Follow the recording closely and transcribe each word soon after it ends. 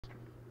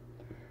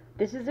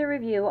This is a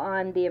review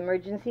on the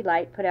emergency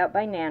light put out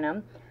by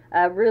Nano.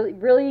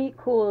 Really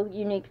cool,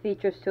 unique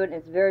features to it, and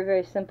it's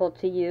very simple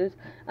to use.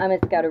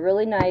 It's got a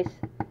really nice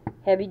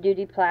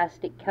heavy-duty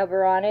plastic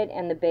cover on it,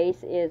 and the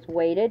base is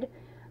weighted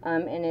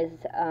and is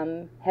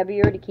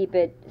heavier to keep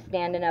it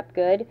standing up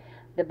good.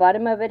 The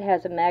bottom of it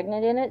has a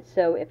magnet in it,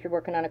 so if you're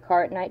working on a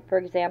car at night, for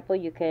example,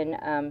 you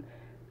can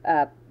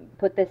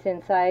put this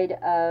inside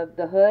of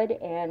the hood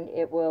and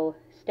it will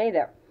stay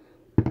there.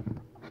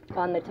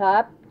 On the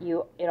top,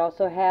 it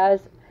also has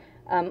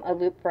a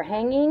loop for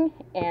hanging,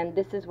 and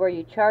this is where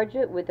you charge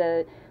it with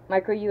a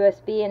micro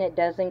USB, and it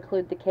does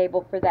include the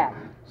cable for that.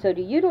 So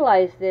to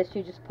utilize this,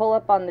 you just pull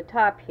up on the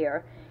top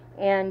here,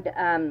 and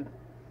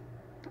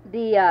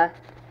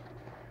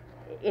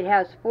it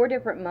has 4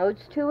 different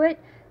modes to it,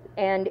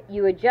 and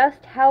you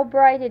adjust how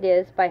bright it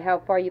is by how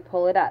far you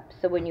pull it up.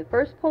 So when you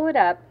first pull it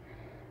up,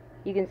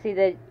 you can see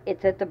that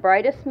it's at the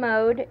brightest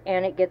mode,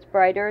 and it gets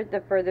brighter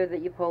the further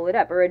that you pull it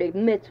up, or it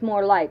emits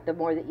more light the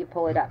more that you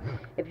pull it up.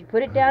 If you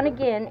put it down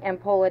again and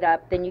pull it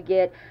up, then you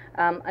get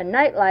a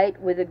night light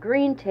with a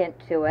green tint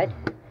to it.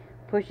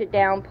 Push it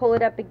down, pull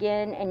it up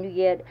again, and you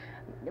get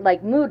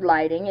like mood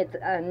lighting. It's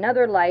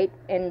another light,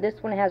 and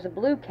this one has a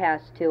blue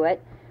cast to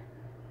it,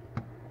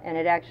 and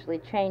it actually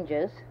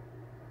changes.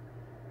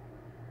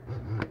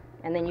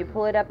 And then you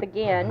pull it up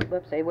again.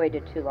 Whoops, I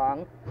waited too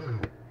long.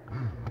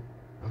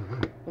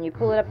 And you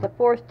pull it up the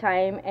 4th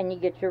time, and you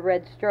get your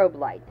red strobe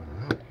light.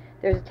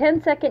 There's a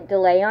 10-second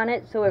delay on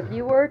it, so if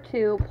you were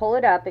to pull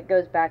it up, it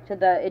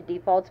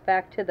defaults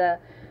back to the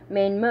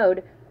main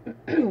mode.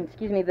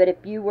 Excuse me, but if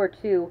you were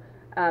to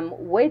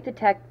wait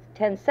the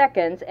 10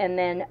 seconds and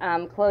then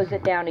close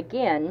it down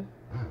again,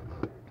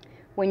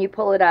 when you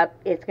pull it up,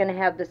 it's going to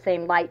have the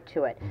same light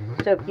to it.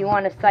 So if you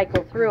want to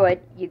cycle through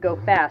it, you go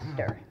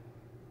faster.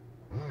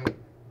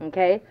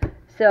 Okay?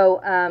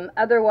 So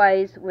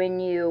otherwise, when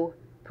you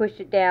push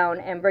it down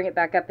and bring it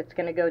back up, it's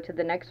going to go to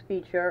the next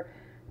feature.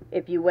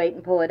 If you wait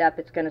and pull it up,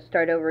 it's going to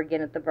start over again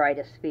at the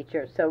brightest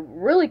feature. So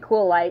really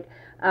cool light.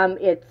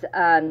 It's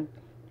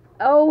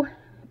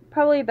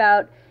probably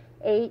about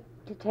 8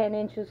 to 10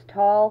 inches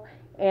tall,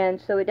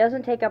 and so it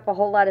doesn't take up a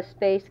whole lot of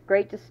space.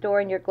 Great to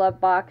store in your glove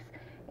box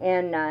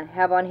and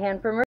have on hand for emergency.